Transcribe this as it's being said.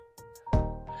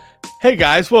Hey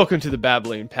guys, welcome to the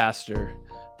Babbling Pastor's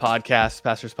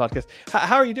Podcast.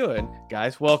 How are you doing,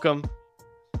 guys? Welcome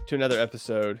to another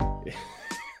episode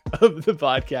of the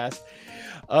podcast.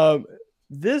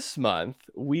 This month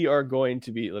we are going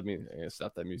to be. I'm gonna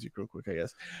stop that music real quick. I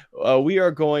guess we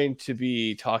are going to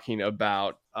be talking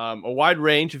about a wide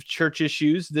range of church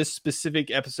issues. This specific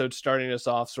episode starting us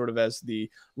off sort of as the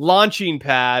launching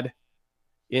pad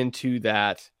into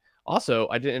that. Also,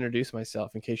 I didn't introduce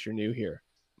myself in case you're new here.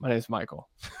 My name is Michael.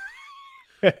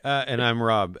 And I'm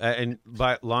Rob. And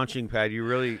by launching pad, you're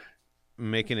really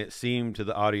making it seem to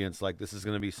the audience like this is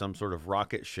going to be some sort of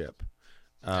rocket ship.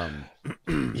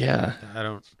 Yeah. I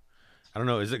don't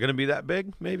know. Is it going to be that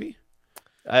big? Maybe.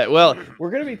 Well, we're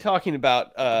going to be talking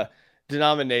about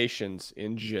denominations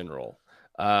in general.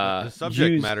 The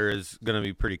subject matter is going to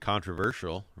be pretty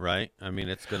controversial, right? I mean,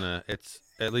 it's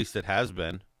at least it has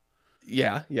been.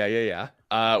 Yeah.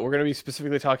 We're going to be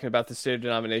specifically talking about the state of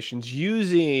denominations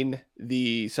using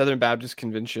the Southern Baptist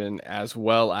Convention as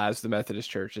well as the Methodist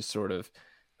Church as sort of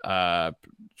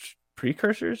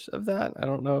precursors of that. I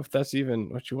don't know if that's even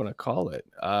what you want to call it.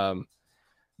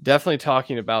 Definitely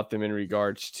talking about them in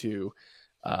regards to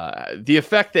the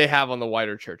effect they have on the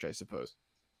wider church, I suppose.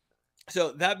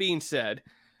 So that being said,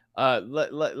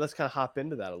 let's kind of hop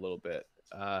into that a little bit.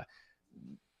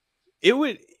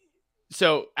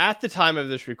 So at the time of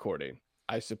this recording,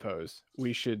 I suppose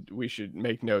we should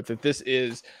make note that this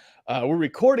is we're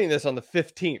recording this on the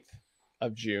 15th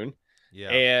of June. Yeah.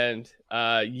 And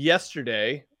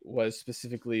yesterday was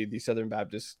specifically the Southern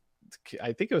Baptist.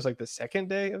 I think it was like the second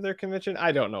day of their convention.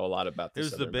 I don't know a lot about this.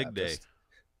 It was the big Baptist. Day.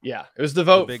 Yeah, it was the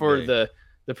vote for day.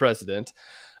 the president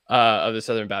of the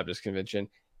Southern Baptist Convention.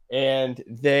 And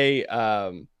they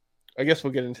I guess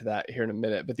we'll get into that here in a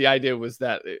minute. But the idea was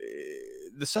that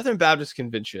the Southern Baptist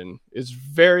Convention is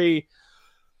very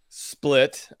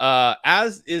split,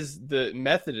 as is the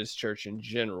Methodist Church in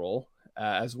general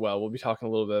as well. We'll be talking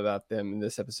a little bit about them in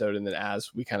this episode and then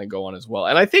as we kind of go on as well.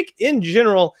 And I think in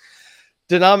general,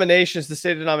 denominations, the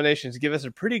state of denominations give us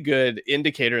a pretty good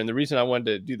indicator. And the reason I wanted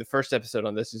to do the first episode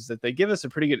on this is that they give us a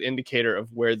pretty good indicator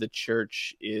of where the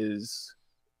church is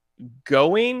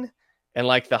going and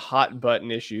like the hot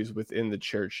button issues within the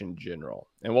church in general.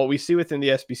 And what we see within the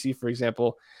SBC, for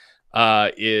example,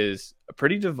 is a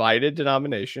pretty divided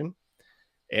denomination.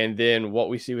 And then what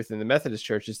we see within the Methodist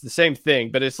Church is the same thing,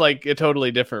 but it's like a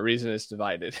totally different reason it's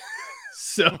divided.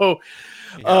 So,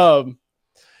 so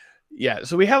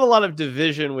we have a lot of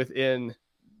division within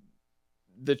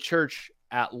the church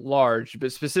at large,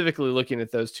 but specifically looking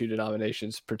at those two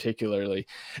denominations particularly.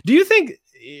 Do you think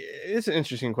it's an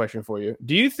interesting question for you?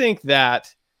 Do you think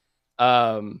that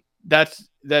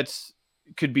that's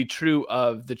could be true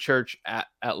of the church at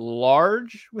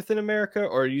large within America,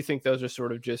 or do you think those are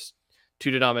sort of just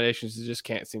two denominations that just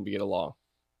can't seem to get along?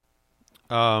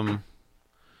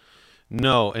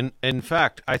 No, in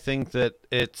fact, I think that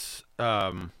it's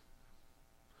so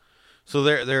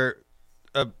there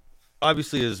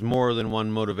obviously is more than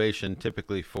one motivation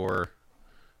typically for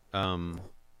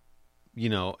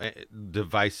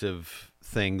divisive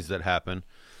things that happen.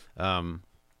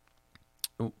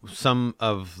 Some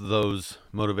of those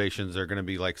motivations are going to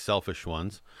be like selfish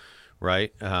ones,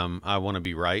 right? I want to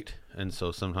be right, and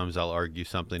so sometimes I'll argue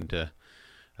something to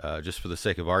just for the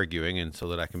sake of arguing, and so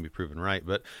that I can be proven right.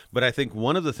 But I think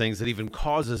one of the things that even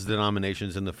causes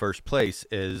denominations in the first place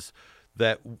is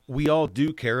that we all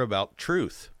do care about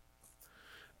truth.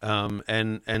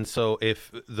 And so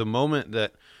if the moment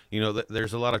that,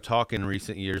 there's a lot of talk in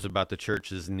recent years about the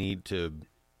church's need to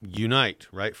unite,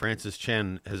 right? Francis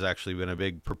Chan has actually been a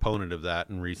big proponent of that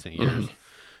in recent years.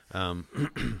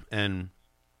 And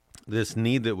this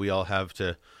need that we all have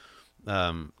to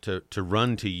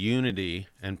run to unity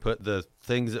and put the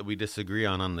things that we disagree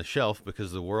on the shelf,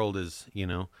 because the world is,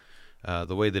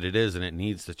 the way that it is, and it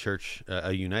needs the church,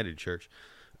 a united church.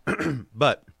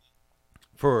 But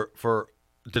for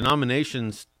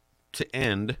denominations to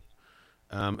end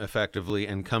effectively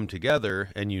and come together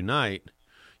and unite,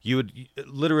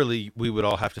 we would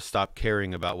all have to stop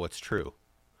caring about what's true.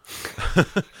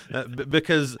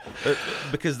 because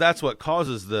that's what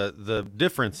causes the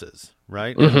differences,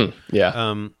 right? Mm-hmm.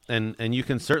 Yeah. And you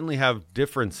can certainly have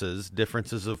differences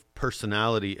of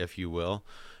personality, if you will,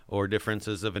 or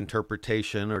differences of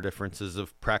interpretation, or differences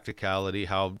of practicality,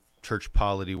 how church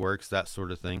polity works, that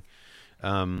sort of thing.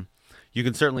 You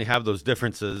can certainly have those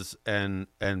differences and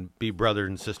be brother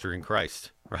and sister in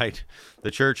Christ, right?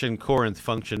 The church in Corinth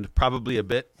functioned probably a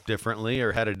bit differently,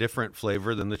 or had a different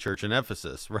flavor than the church in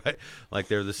Ephesus, right? Like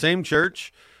they're the same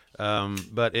church,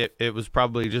 but it was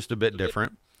probably just a bit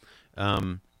different.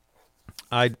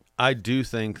 I do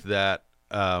think that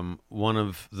one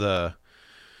of the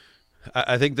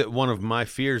I think that one of my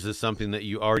fears is something that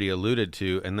you already alluded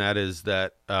to, and that is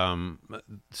that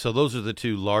so those are the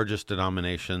two largest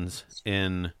denominations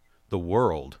in the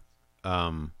world,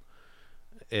 um,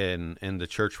 in the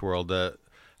church world.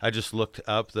 I just looked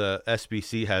up. The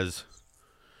SBC has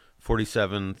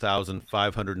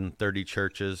 47,530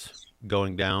 churches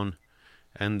going down,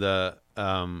 and the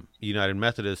United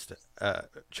Methodist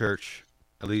Church,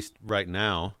 at least right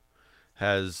now,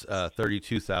 has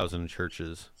 32,000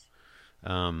 churches.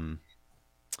 Um,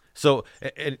 so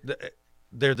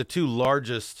they're the two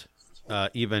largest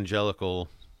evangelical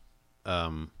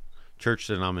church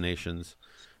denominations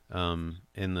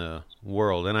in the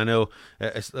world. And I know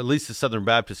at least the Southern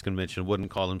Baptist Convention wouldn't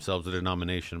call themselves a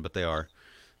denomination, but they are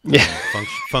Yeah.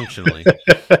 functionally.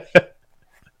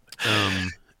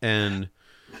 And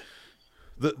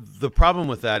the problem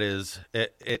with that is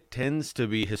it tends to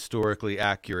be historically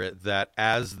accurate that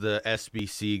as the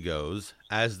SBC goes,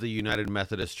 as the United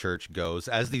Methodist Church goes,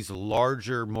 as these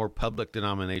larger, more public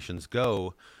denominations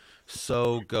go,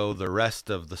 so go the rest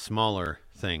of the smaller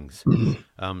things,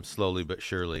 slowly but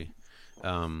surely.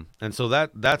 And so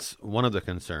that's one of the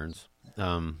concerns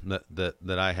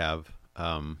that I have.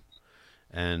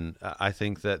 And I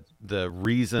think that the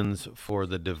reasons for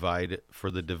the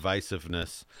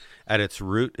divisiveness at its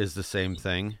root is the same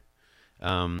thing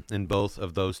in both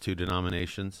of those two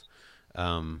denominations,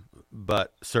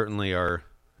 but certainly are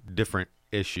different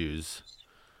issues,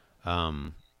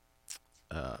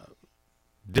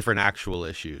 different actual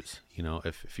issues,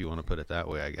 if you want to put it that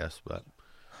way, I guess. But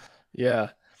Yeah.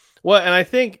 Well, and I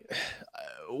think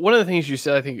one of the things you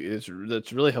said, I think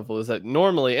that's really helpful is that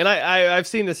normally, and I've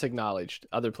seen this acknowledged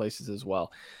other places as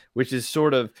well, which is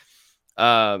sort of,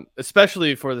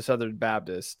 especially for the Southern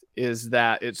Baptist, is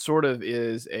that it sort of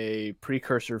is a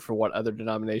precursor for what other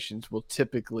denominations will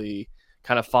typically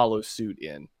kind of follow suit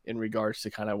in regards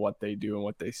to kind of what they do and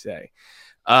what they say.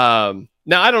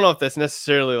 Now, I don't know if that's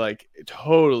necessarily like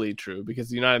totally true, because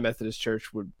the United Methodist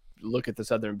Church would look at the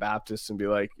Southern Baptists and be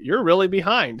like, you're really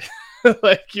behind.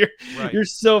 Like you're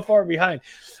so far behind.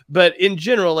 But in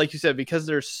general, like you said, because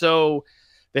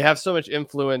they have so much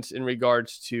influence in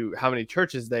regards to how many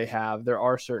churches they have, there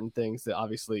are certain things that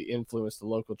obviously influence the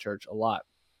local church a lot.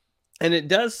 And it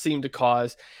does seem to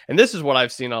cause, and this is what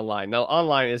I've seen online. Now,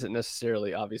 online isn't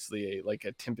necessarily obviously like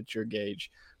a temperature gauge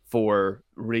for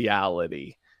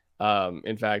reality.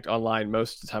 In fact, online,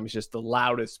 most of the time, it's just the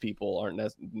loudest people aren't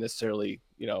necessarily,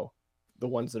 the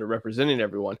ones that are representing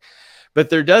everyone. But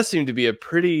there does seem to be a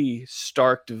pretty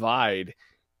stark divide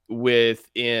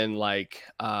within what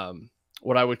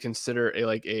I would consider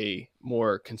a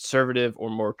more conservative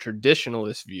or more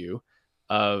traditionalist view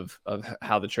of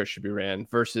how the church should be ran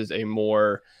versus a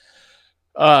more,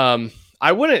 I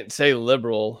wouldn't say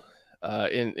liberal,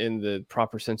 in the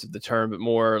proper sense of the term, but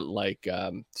more like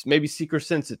maybe seeker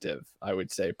sensitive, I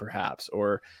would say, perhaps,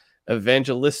 or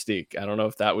evangelistic. I don't know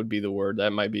if that would be the word.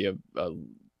 That might be a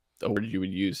word you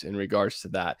would use in regards to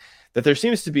that. That there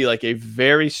seems to be like a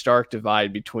very stark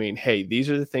divide between, hey, these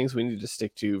are the things we need to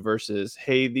stick to, versus,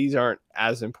 hey, these aren't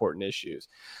as important issues.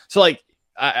 So like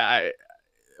I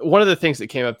one of the things that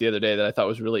came up the other day that I thought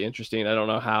was really interesting, I don't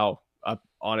know how up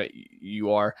on it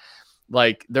you are,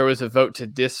 like there was a vote to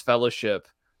disfellowship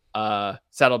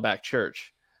Saddleback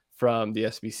Church from the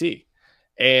SBC,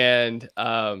 and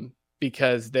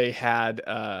because they had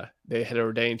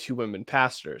ordained two women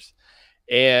pastors.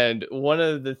 And one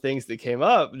of the things that came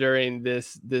up during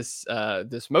this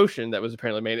motion that was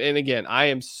apparently made, and again, I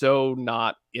am so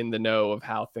not in the know of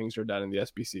how things are done in the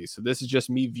SBC, so this is just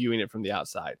me viewing it from the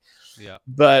outside. yeah,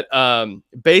 But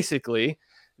basically,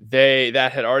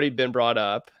 that had already been brought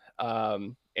up,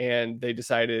 and they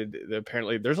decided that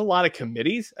apparently there's a lot of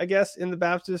committees, I guess, in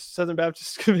the Southern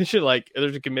Baptist Convention. Like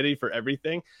there's a committee for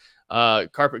everything.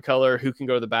 Carpet color, who can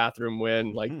go to the bathroom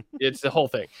when, like it's the whole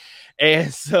thing.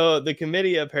 And so the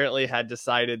committee apparently had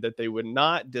decided that they would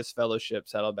not disfellowship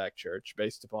Saddleback Church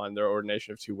based upon their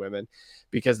ordination of two women,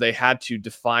 because they had to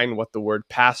define what the word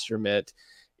pastor meant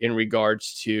in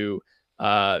regards to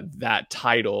that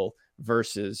title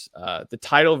versus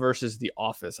the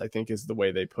office, I think is the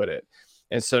way they put it.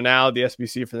 And so now the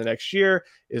SBC for the next year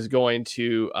is going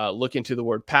to look into the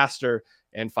word pastor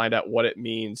and find out what it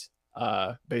means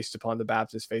based upon the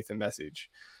Baptist faith and message,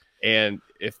 and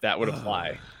if that would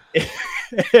apply.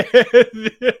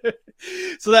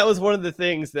 So that was one of the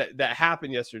things that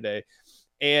happened yesterday,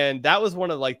 and that was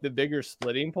one of like the bigger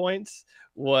splitting points.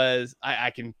 Was I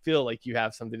can feel like you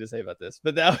have something to say about this,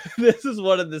 but this is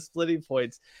one of the splitting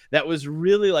points that was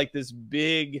really like this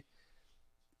big,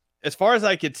 as far as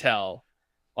I could tell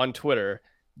on Twitter,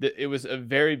 it was a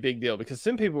very big deal because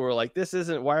some people were like, "This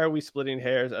isn't. Why are we splitting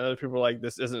hairs?" And other people were like,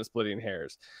 "This isn't splitting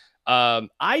hairs." I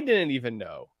didn't even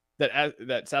know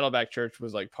that Saddleback Church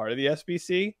was like part of the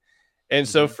SBC. And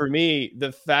so Hmm. for me,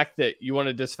 the fact that you want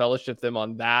to disfellowship them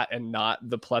on that and not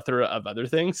the plethora of other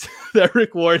things that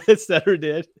Rick Warren etc.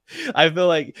 did, I feel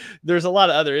like there's a lot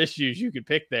of other issues you could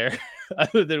pick there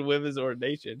other than women's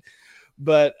ordination.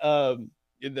 But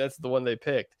that's the one they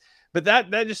picked. But that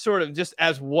just sort of just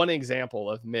as one example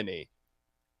of many,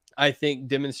 I think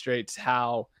demonstrates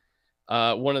how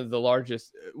one of the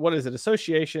largest, what is it,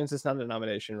 associations? It's not a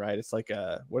denomination, right? It's like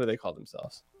what do they call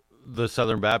themselves? The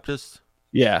Southern Baptists.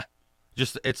 Yeah,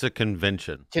 Just it's a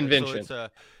convention. So convention. it's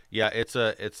a yeah, it's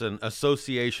an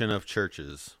association of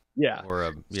churches Yeah. or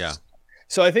a yeah.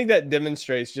 So I think that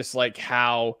demonstrates just like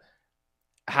how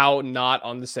not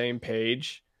on the same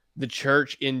page the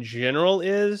church in general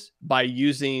is by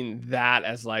using that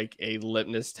as like a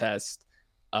litmus test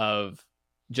of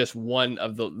just one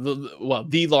of the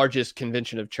largest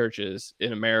convention of churches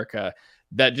in America.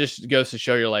 That just goes to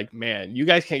show you're like, man, you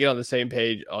guys can't get on the same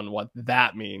page on what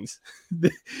that means.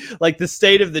 Like the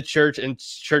state of the church and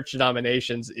church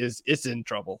denominations it's in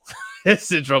trouble.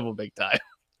 It's in trouble big time.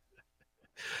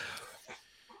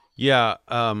 Yeah,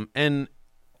 and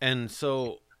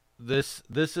so this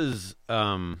is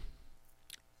the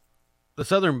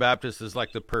Southern Baptist is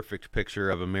like the perfect picture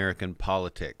of American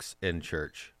politics in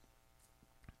church.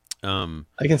 I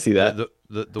can see that.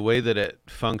 The way that it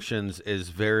functions is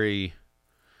very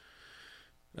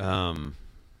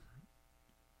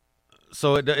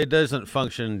so it doesn't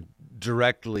function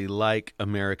directly like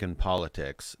American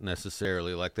politics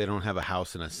necessarily. Like they don't have a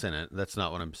House and a Senate. That's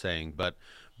not what I'm saying. But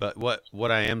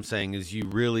what I am saying is you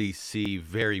really see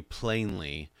very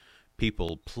plainly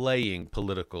people playing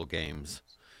political games.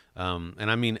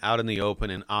 And I mean out in the open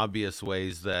in obvious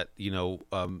ways that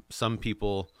some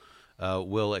people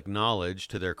will acknowledge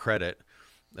to their credit,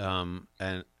 and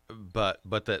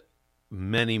but that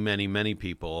many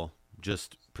people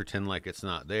just pretend like it's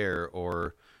not there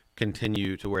or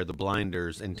continue to wear the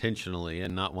blinders intentionally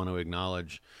and not want to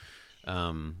acknowledge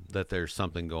that there's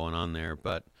something going on there.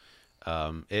 But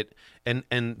it and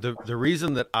the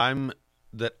reason that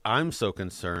I'm so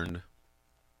concerned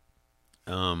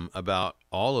about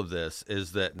all of this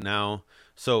is that now,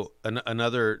 so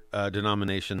another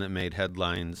denomination that made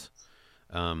headlines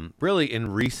really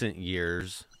in recent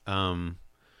years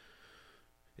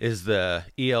is the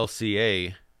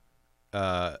ELCA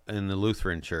in the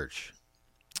Lutheran Church.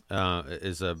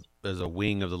 Is a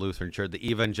wing of the Lutheran Church, the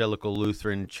Evangelical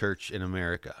Lutheran Church in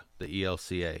America, the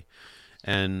ELCA,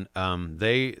 and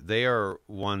they are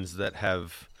ones that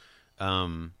have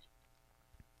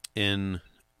in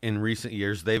recent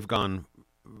years they've gone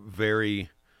very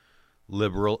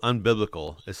liberal,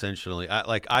 unbiblical, essentially.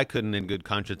 I couldn't in good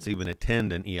conscience even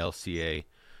attend an ELCA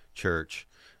church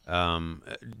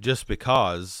just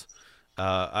because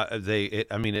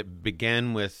it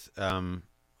began with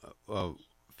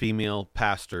female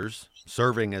pastors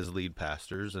serving as lead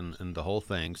pastors and the whole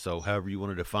thing. So however you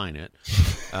want to define it.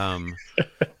 And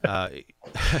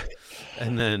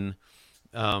then,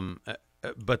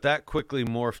 but that quickly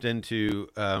morphed into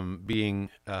being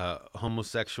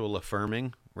homosexual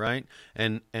affirming, right?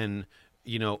 And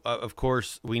of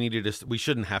course, we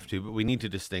shouldn't have to, but we need to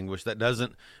distinguish. That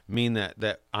doesn't mean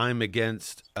that I'm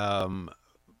against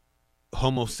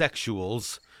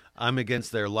homosexuals. I'm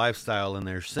against their lifestyle and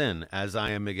their sin, as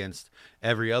I am against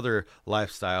every other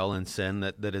lifestyle and sin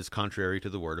that is contrary to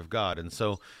the Word of God. And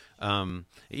so,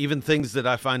 even things that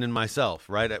I find in myself,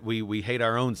 right? We hate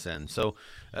our own sin, so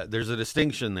there's a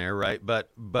distinction there, right? But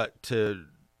to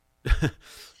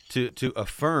to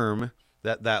affirm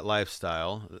that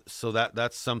lifestyle, so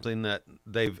that's something that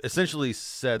they've essentially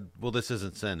said, well, this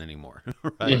isn't sin anymore,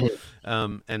 right?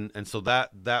 And so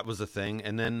that was a thing,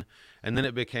 and then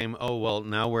it became, oh well,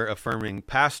 now we're affirming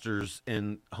pastors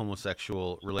in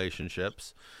homosexual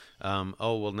relationships.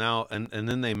 Oh well, now and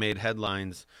then they made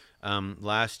headlines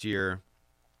last year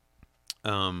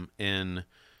in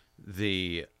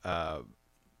the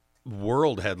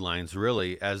world headlines,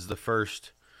 really, as the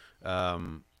first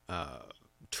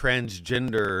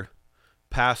transgender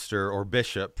pastor or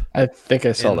bishop. I think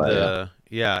I saw that.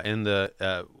 In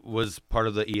the was part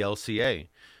of the ELCA,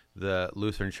 the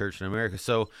Lutheran Church in America.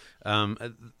 So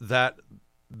that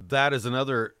is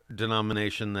another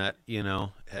denomination that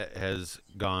has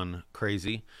gone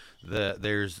crazy.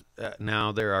 There's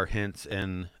now there are hints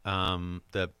in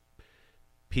the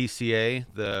PCA,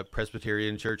 the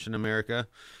Presbyterian Church in America,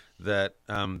 that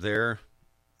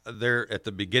they're at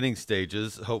the beginning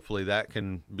stages. Hopefully that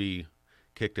can be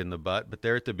kicked in the butt, but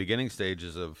they're at the beginning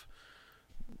stages of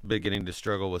beginning to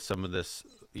struggle with some of this,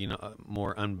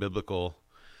 more unbiblical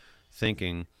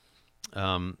thinking.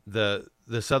 The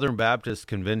Southern Baptist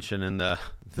Convention, and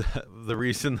the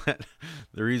reason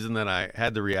that I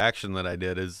had the reaction that I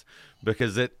did is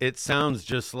because it sounds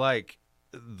just like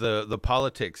the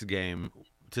politics game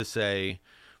to say,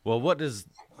 well, what is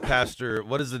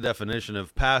the definition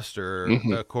of pastor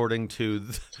Hmm. according to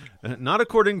not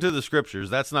according to the scriptures,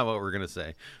 that's not what we're going to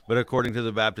say, but according to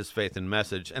the Baptist Faith and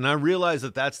Message. And I realize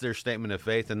that that's their statement of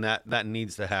faith, and that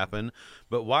needs to happen.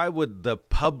 But why would the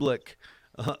public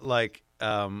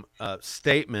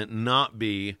statement not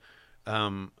be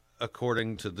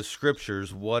according to the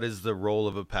scriptures? What is the role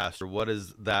of a pastor? What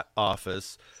is that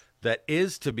office that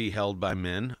is to be held by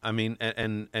men? I mean,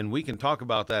 and we can talk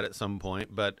about that at some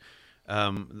point, but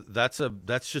that's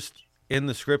just in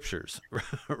the scriptures,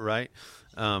 right?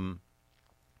 And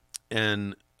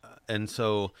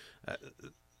so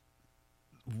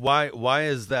why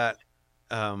is that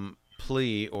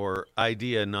plea or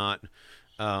idea not?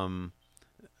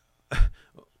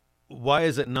 Why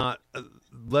is it not?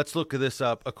 Let's look this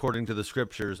up according to the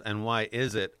scriptures, and why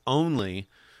is it only?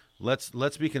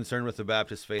 Let's be concerned with the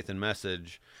Baptist Faith and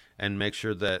Message, and make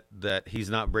sure that he's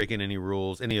not breaking any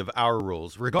rules, any of our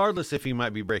rules, regardless if he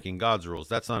might be breaking God's rules.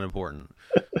 That's not important,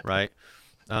 right?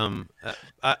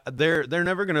 They're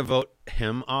never going to vote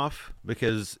him off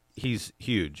because he's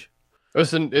huge.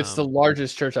 It's the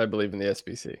largest church, I believe, in the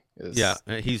SBC. Yeah,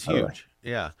 he's huge.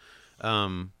 Yeah.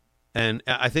 And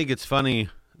I think it's funny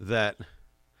that,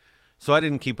 so I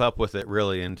didn't keep up with it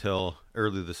really until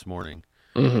early this morning.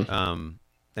 Mm-hmm.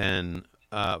 And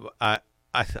I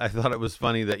thought it was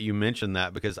funny that you mentioned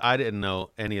that, because I didn't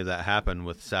know any of that happened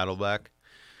with Saddleback.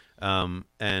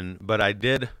 But I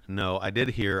did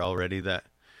hear already that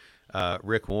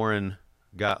Rick Warren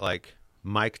got like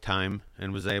mic time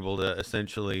and was able to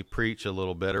essentially preach a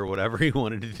little bit or whatever he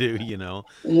wanted to do.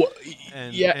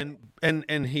 And Yeah,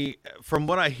 and he, from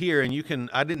what I hear, and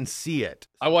I didn't see it.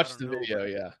 I So watched don't the know, video. but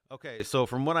Yeah. okay, so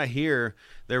from what I hear,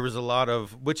 there was a lot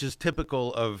of, which is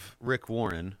typical of Rick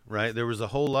Warren, right? There was a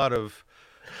whole lot of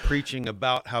preaching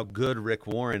about how good Rick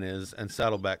Warren is and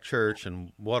Saddleback Church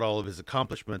and what all of his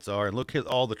accomplishments are, and look at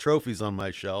all the trophies on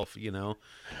my shelf,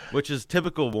 which is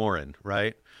typical Warren,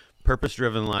 right?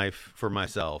 Purpose-driven life for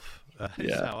myself. Is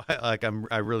Yeah. how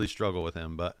I really struggle with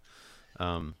him, but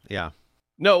yeah.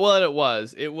 No, well, and it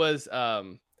was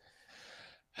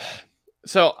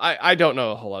so I don't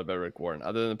know a whole lot about Rick Warren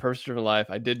other than the Purpose Driven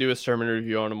Life. I did do a sermon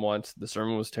review on him once. The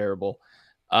sermon was terrible.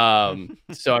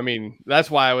 So I mean, that's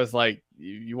why I was like,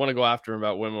 you want to go after him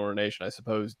about women ordination, I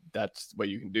suppose that's what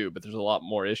you can do, but there's a lot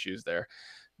more issues there.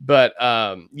 But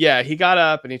yeah, he got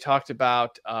up and he talked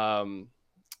about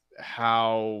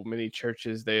how many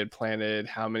churches they had planted,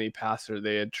 how many pastors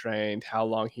they had trained, how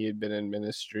long he had been in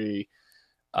ministry.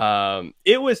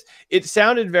 It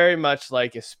sounded very much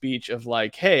like a speech of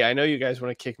like, hey, I know you guys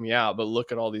want to kick me out, but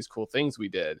look at all these cool things we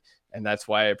did. And that's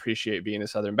why I appreciate being a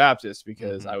Southern Baptist,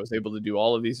 because I was able to do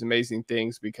all of these amazing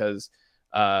things because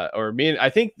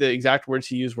I think the exact words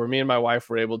he used were, me and my wife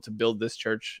were able to build this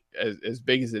church as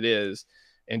big as it is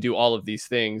and do all of these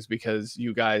things because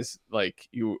you guys,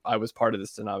 I was part of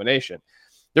this denomination.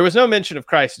 There was no mention of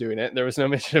Christ doing it. There was no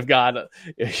mention of God,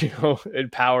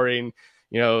 empowering,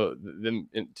 them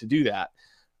to do that.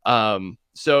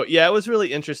 So yeah, it was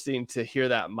really interesting to hear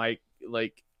that Mike,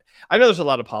 I know there's a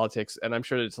lot of politics and I'm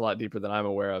sure it's a lot deeper than I'm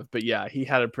aware of, but yeah, he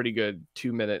had a pretty good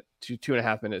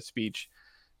 2.5 minute speech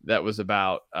that was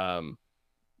about,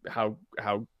 how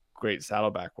great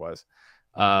Saddleback was.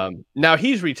 Now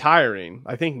he's retiring.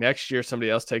 I think next year somebody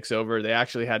else takes over. They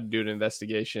actually had to do an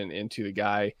investigation into the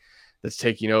guy that's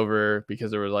taking over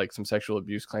because there were like some sexual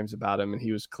abuse claims about him, and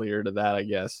he was cleared of that, I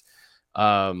guess.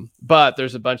 But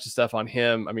there's a bunch of stuff on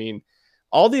him. I mean,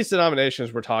 all these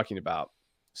denominations we're talking about,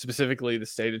 specifically the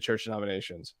stated church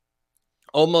denominations,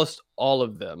 almost all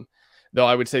of them, though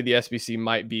I would say the SBC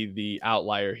might be the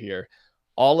outlier here,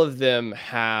 all of them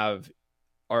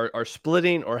are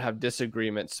splitting or have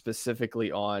disagreements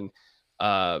specifically on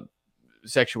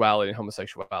sexuality and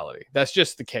homosexuality. That's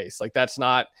just the case. Like, that's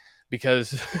not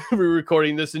because we're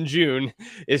recording this in June.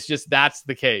 It's just, that's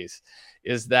the case,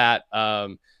 is that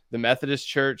the Methodist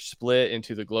Church split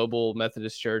into the Global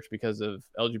Methodist Church because of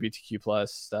LGBTQ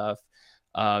plus stuff.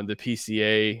 The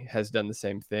PCA has done the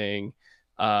same thing.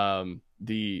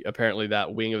 Apparently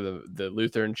that wing of the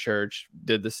Lutheran Church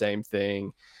did the same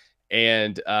thing.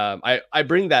 And I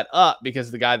bring that up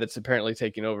because the guy that's apparently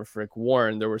taking over for Rick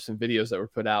Warren, there were some videos that were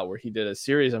put out where he did a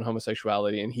series on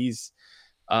homosexuality, and he's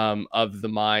of the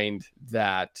mind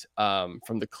that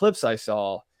from the clips I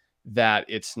saw, that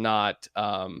it's not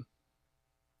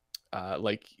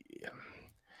like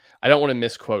I don't want to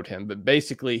misquote him, but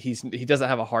basically he doesn't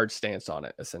have a hard stance on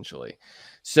it, essentially.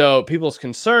 So people's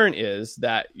concern is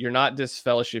that you're not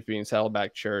disfellowshipping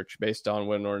Saddleback Church based on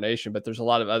one ordination, but there's a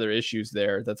lot of other issues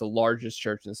there that the largest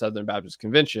church in the Southern Baptist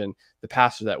Convention, the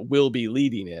pastor that will be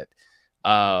leading it,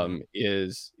 Mm-hmm.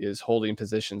 is holding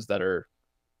positions that are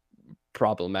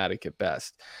problematic at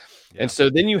best. And Yeah. so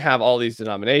then you have all these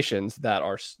denominations that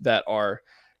are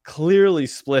clearly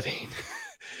splitting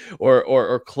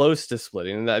or close to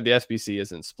splitting. And the SBC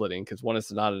isn't splitting because one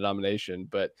is not a denomination,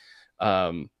 but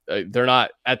they're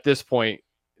not at this point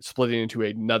splitting into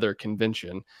another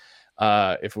convention,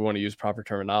 if we want to use proper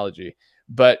terminology.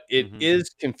 But it Mm-hmm.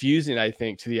 is confusing, I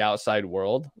think, to the outside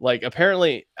world. Like,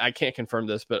 apparently, I can't confirm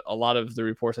this, but a lot of the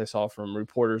reports I saw from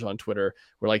reporters on Twitter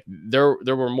were like, there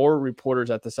were more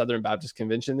reporters at the Southern Baptist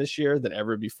Convention this year than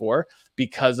ever before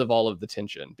because of all of the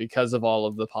tension, because of all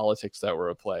of the politics that were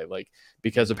at play. Like,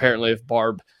 because Mm-hmm. apparently, if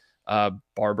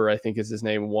Barber, I think is his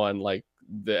name, won, like,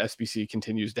 the SBC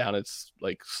continues down its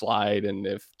like slide, and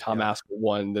if Tom Yep. Askell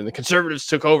won, then the conservatives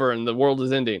took over and the world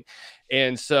is ending.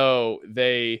 And so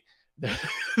they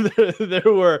there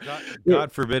were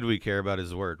God forbid we care about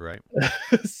his word, right?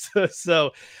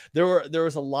 so there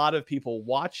was a lot of people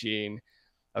watching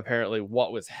apparently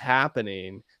what was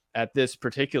happening at this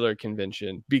particular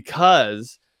convention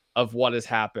because of what has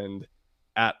happened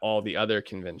at all the other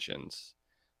conventions.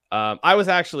 I was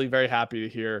actually very happy to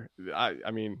hear.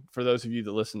 I mean, for those of you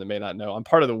that listen that may not know, I'm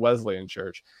part of the Wesleyan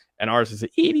Church, and ours is a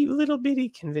itty little bitty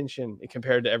convention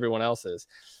compared to everyone else's.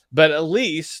 But at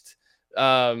least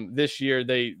this year,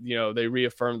 they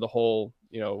reaffirmed the whole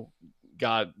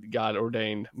God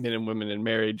ordained men and women in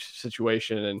marriage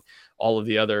situation and all of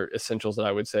the other essentials that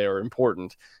I would say are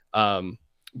important.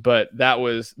 But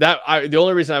the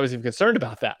only reason I was even concerned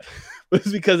about that was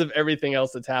because of everything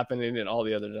else that's happening in all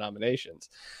the other denominations.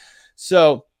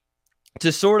 So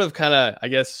to sort of kind of, I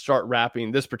guess, start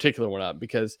wrapping this particular one up,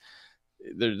 because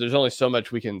there's only so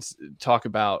much we can talk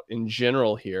about in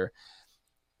general here.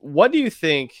 What do you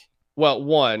think? Well,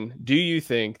 one, do you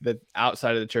think that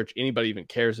outside of the church, anybody even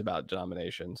cares about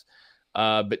denominations?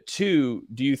 But two,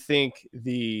 do you think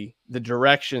the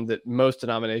direction that most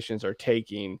denominations are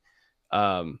taking,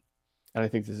 and I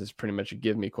think this is pretty much a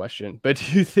give me question, but do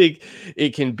you think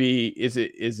it can be, is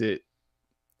it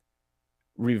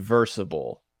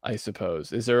reversible, I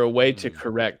suppose? Is there a way to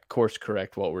Mm. course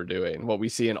correct what we're doing, what we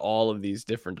see in all of these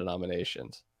different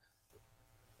denominations?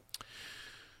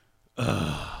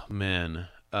 Oh, man.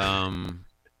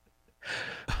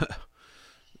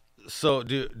 So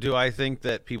do I think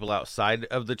that people outside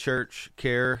of the church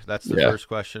care? That's the Yeah. first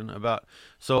question about.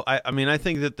 So I mean I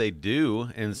think that they do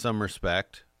in some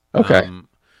respect. Okay.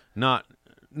 Not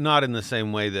not in the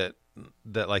same way that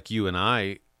like you and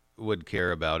I would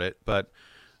care about it,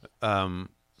 um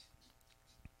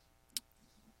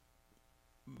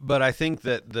but I think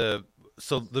that the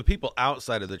people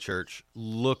outside of the church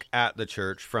look at the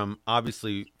church from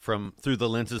obviously from through the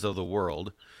lenses of the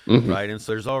world, Hmm. right? And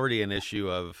so there's already an issue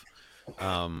of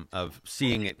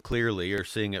seeing it clearly or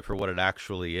seeing it for what it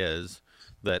actually is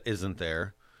that isn't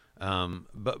there.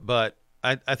 But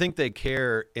I think they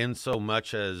care in so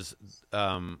much as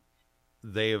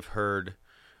they have heard,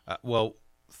 well,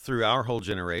 through our whole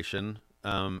generation,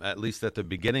 at least at the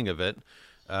beginning of it,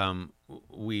 um,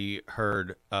 we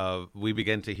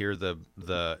began to hear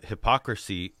the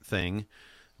hypocrisy thing,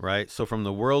 right? So from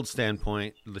the world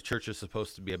standpoint, the church is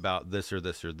supposed to be about this or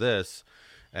this or this,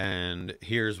 and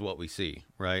here's what we see,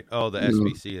 right? Oh, the Hmm.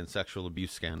 SBC and sexual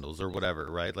abuse scandals or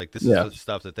whatever, right? Like this is Yeah. the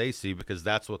stuff that they see because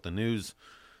that's what the news,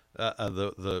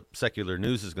 the secular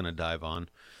news is going to dive on.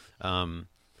 Um,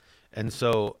 and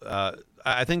so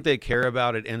I think they care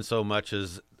about it in so much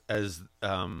as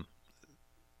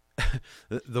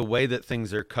the way that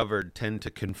things are covered tend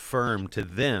to confirm to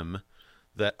them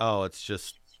that it's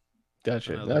just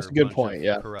Gotcha. That's another a good bunch point. of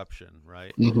Yeah. corruption,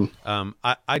 right? Hmm.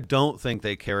 I don't think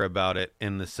they care about it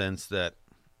in the sense that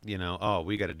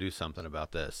we got to do something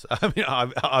about this. I mean,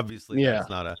 obviously Yeah. that's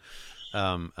not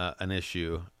an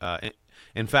issue.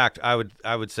 In fact, I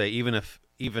would say even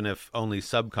if only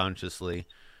subconsciously,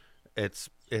 it's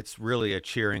really a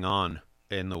cheering on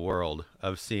in the world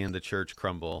of seeing the church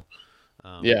crumble.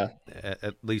 Yeah.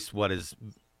 At least what is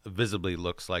visibly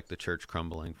looks like the church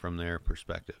crumbling from their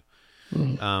perspective.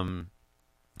 Mhm. Um,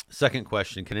 Second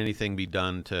question: can anything be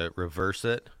done to reverse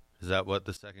it? Is that what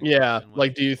the second Yeah. question was?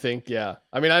 Like, do you think? Yeah.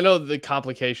 I mean, I know the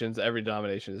complications. Every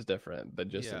denomination is different, but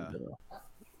just in Yeah, general.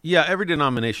 yeah. Every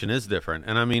denomination is different,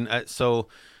 and I mean,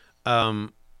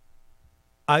 um,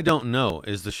 I don't know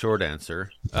is the short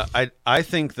answer. I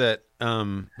think that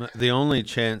the only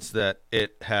chance that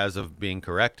it has of being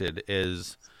corrected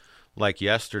is like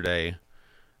yesterday,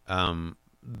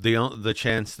 the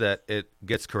chance that it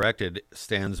gets corrected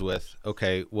stands with,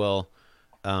 okay, well,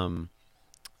 um,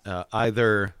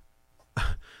 either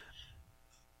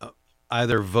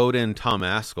either vote in Tom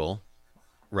Askell,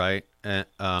 right,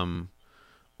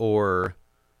 or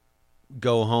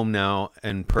go home now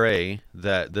and pray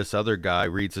that this other guy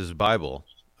reads his Bible,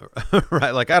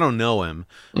 right? Like, I don't know him,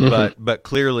 Hmm. but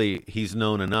clearly he's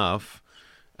known enough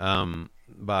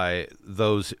by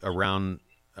those around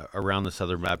the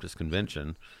Southern Baptist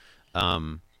Convention.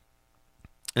 Um,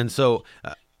 and so,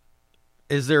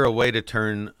 is there a way to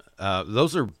turn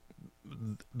those are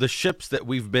the ships that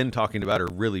we've been talking about are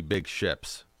really big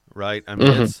ships, right? I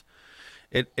mean,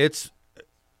 Hmm. it's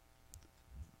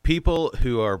people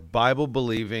who are Bible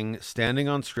believing, standing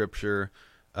on Scripture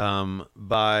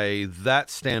by that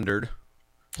standard,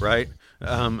 right?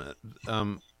 Um,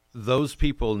 um, those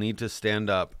people need to stand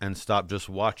up and stop just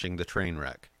watching the train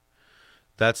wreck.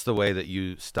 That's the way that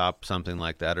you stop something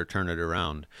like that or turn it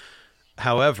around.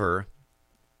 However,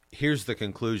 here's the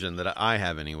conclusion that I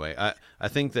have anyway. I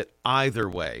think that either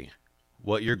way,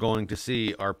 what you're going to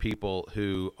see are people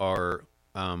who are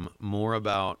more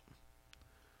about,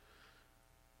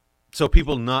 so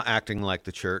people not acting like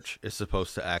the church is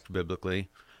supposed to act biblically.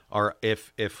 Or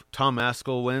if Tom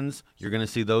Askell wins, you're going to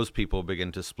see those people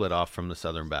begin to split off from the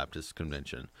Southern Baptist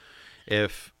Convention.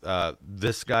 If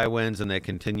this guy wins and they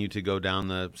continue to go down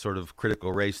the sort of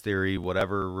critical race theory,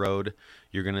 whatever road,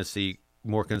 you're going to see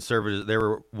more conservative. There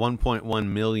were 1.1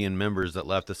 million members that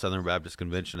left the Southern Baptist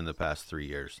Convention in the past 3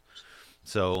 years.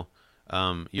 So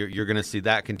you're going to see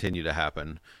that continue to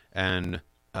happen, and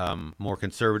more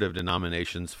conservative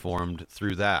denominations formed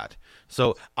through that.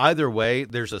 So either way,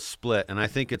 there's a split, and I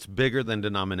think it's bigger than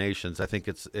denominations. I think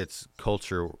it's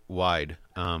culture wide.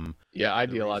 Yeah, The reason that we're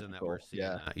ideological. seeing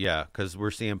Yeah. that, yeah, because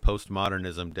we're seeing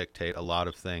postmodernism dictate a lot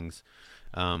of things.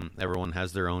 Everyone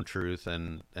has their own truth,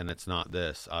 and it's not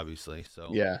this, obviously. So,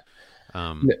 Yeah.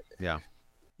 yeah.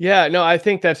 Yeah, no, I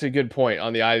think that's a good point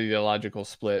on the ideological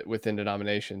split within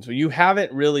denominations. Well, you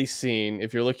haven't really seen,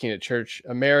 if you're looking at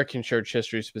American church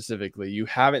history specifically, you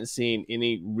haven't seen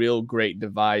any real great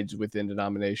divides within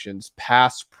denominations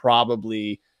past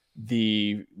probably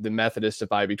the Methodist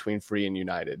divide between Free and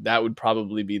United. That would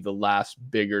probably be the last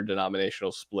bigger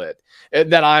denominational split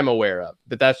that I'm aware of.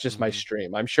 But that's just my Mm-hmm.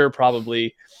 stream. I'm sure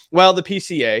probably, well, the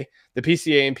PCA and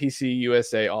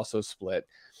PCUSA also split.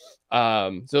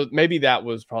 So maybe that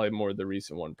was probably more the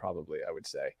recent one, probably, I would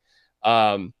say.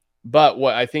 But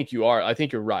what I think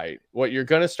you're right. What you're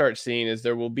going to start seeing is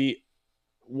there will be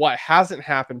what hasn't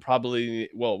happened probably,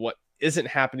 well, what isn't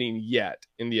happening yet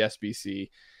in the SBC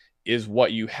is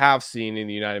what you have seen in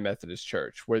the United Methodist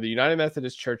Church, where the United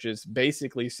Methodist churches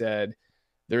basically said,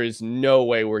 there is no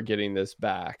way we're getting this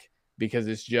back because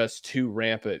it's just too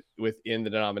rampant within the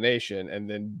denomination. And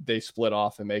then they split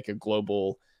off and make a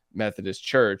global Methodist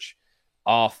church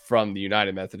off from the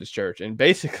United Methodist Church and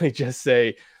basically just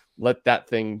say, let that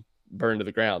thing burn to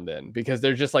the ground then, because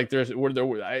they're just like,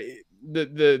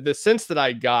 the sense that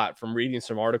I got from reading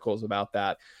some articles about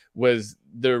that was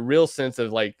the real sense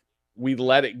of like, we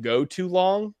let it go too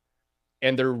long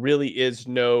and there really is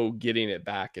no getting it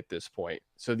back at this point.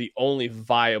 So the only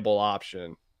viable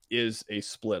option is a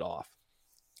split off,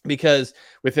 because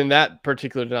within that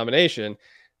particular denomination,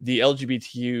 the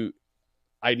LGBTQ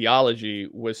ideology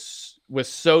was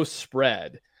so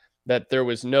spread that there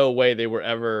was no way they were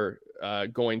ever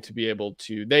going to be able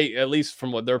to, they, at least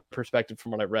from what their perspective,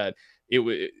 from what I read,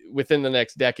 within the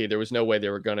next decade there was no way they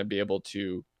were going to be able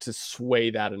to sway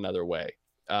that another way.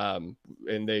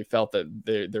 And they felt that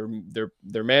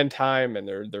their man time and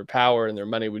their power and their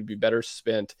money would be better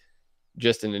spent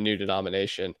just in a new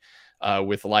denomination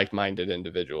with like-minded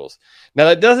individuals. Now,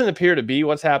 that doesn't appear to be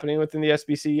what's happening within the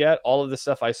SBC yet. All of the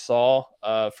stuff I saw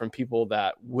from people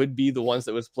that would be the ones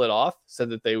that would split off said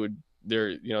that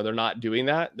they're not doing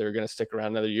that. They're going to stick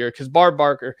around another year because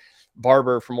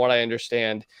Barber, from what I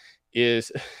understand,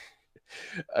 is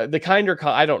the kinder.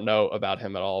 I don't know about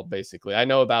him at all. Basically, I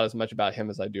know about as much about him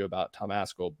as I do about Tom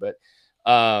Askell, but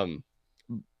um,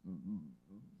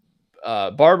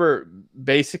 Barber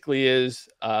basically is,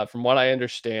 from what I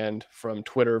understand from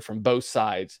Twitter, from both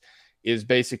sides, is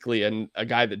basically a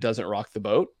guy that doesn't rock the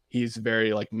boat. He's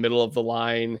very like middle of the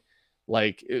line.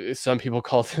 Like some people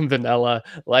call him vanilla.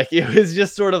 Like it was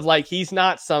just sort of like he's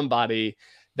not somebody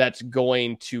that's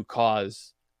going to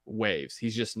cause waves.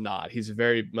 He's just not. He's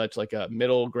very much like a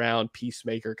middle ground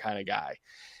peacemaker kind of guy.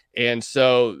 And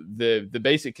so the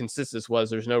basic consensus was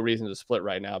there's no reason to split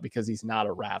right now because he's not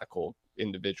a radical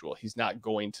individual. He's not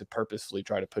going to purposefully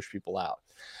try to push people out.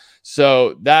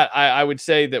 So that I would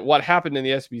say that what happened in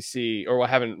the SBC, or what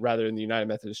happened rather in the United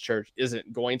Methodist Church,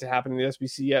 isn't going to happen in the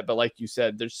SBC yet. But like you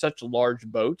said, there's such large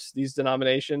boats, these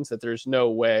denominations, that there's no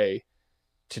way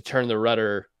to turn the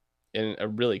rudder in a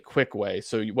really quick way.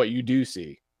 So what you do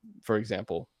see, for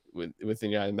example, with the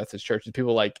United Methodist Church, is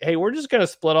people like, hey, we're just going to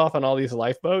split off on all these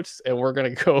lifeboats and we're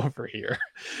going to go over here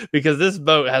because this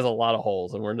boat has a lot of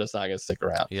holes and we're just not going to stick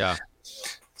around. Yeah.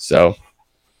 So.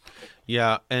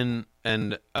 Yeah. And,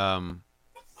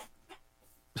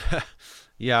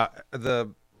 yeah,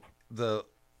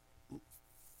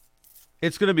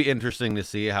 it's going to be interesting to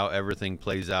see how everything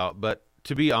plays out. But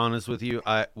to be honest with you,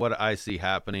 what I see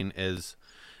happening is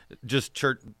just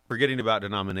church, forgetting about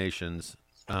denominations,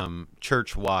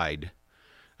 church wide.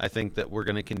 I think that we're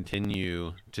going to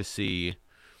continue to see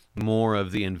more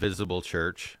of the invisible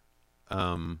church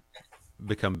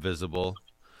become visible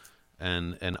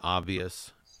and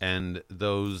obvious, and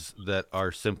those that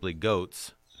are simply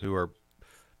goats who are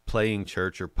playing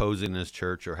church or posing as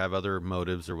church or have other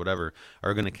motives or whatever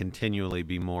are going to continually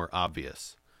be more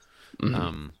obvious.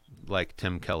 Mm-hmm. Like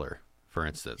Tim Keller, for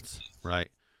instance, right?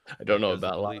 I don't know a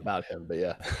lot about him, but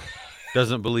yeah.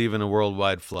 Doesn't believe in a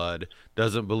worldwide flood,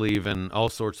 doesn't believe in all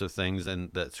sorts of things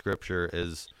and that scripture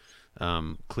is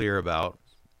clear about.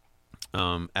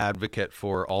 Advocate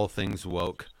for all things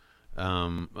woke.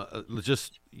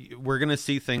 Just we're gonna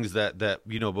see things that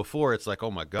before it's like,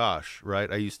 oh my gosh, right?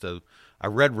 I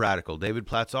read Radical, David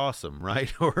Platt's awesome,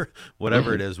 right? Or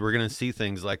whatever it is. We're gonna see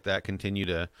things like that continue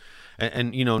to,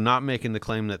 and not making the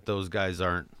claim that those guys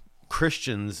aren't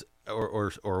Christians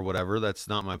or whatever. That's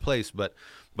not my place, but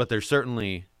there's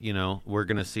certainly we're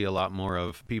gonna see a lot more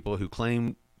of people who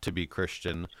claim to be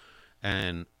Christian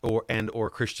or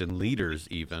Christian leaders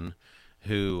even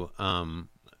who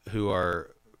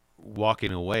are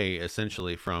walking away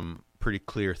essentially from pretty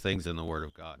clear things in the Word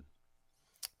of God.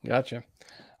 Gotcha.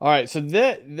 All right, so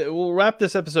we'll wrap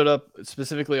this episode up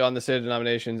specifically on the state of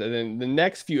denominations, and then the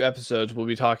next few episodes we'll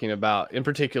be talking about, in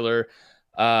particular,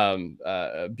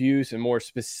 abuse and more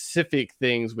specific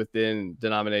things within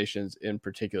denominations in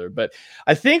particular. But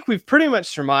I think we've pretty much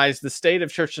surmised the state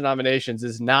of church denominations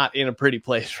is not in a pretty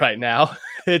place right now.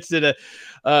 It's in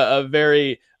a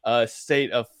very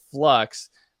state of flux,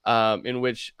 in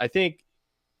which I think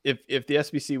if the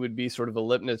SBC would be sort of a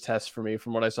litmus test for me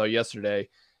from what I saw yesterday,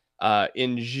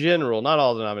 in general, not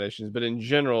all denominations, but in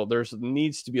general, there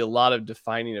needs to be a lot of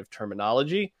defining of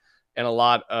terminology and a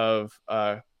lot of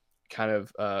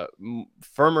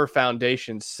firmer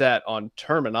foundation set on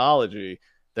terminology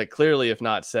that clearly, if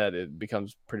not said, it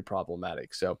becomes pretty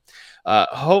problematic. So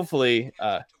hopefully...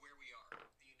 All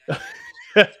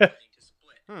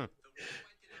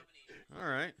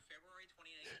right.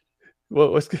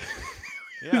 What's good?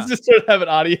 Yeah. Just sort of have an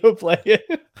audio playing.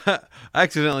 I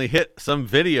accidentally hit some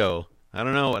video. I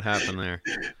don't know what happened there.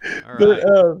 All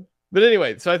right. But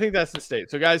anyway, so I think that's the state.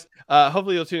 So guys,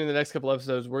 hopefully you'll tune in the next couple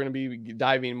episodes. We're going to be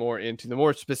diving more into the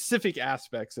more specific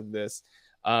aspects of this,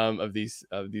 of these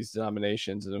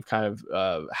denominations, and of kind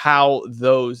of how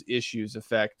those issues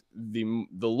affect the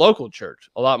local church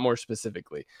a lot more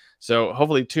specifically. So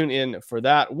hopefully tune in for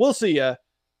that. We'll see you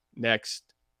next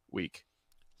week.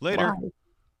 Later. Bye.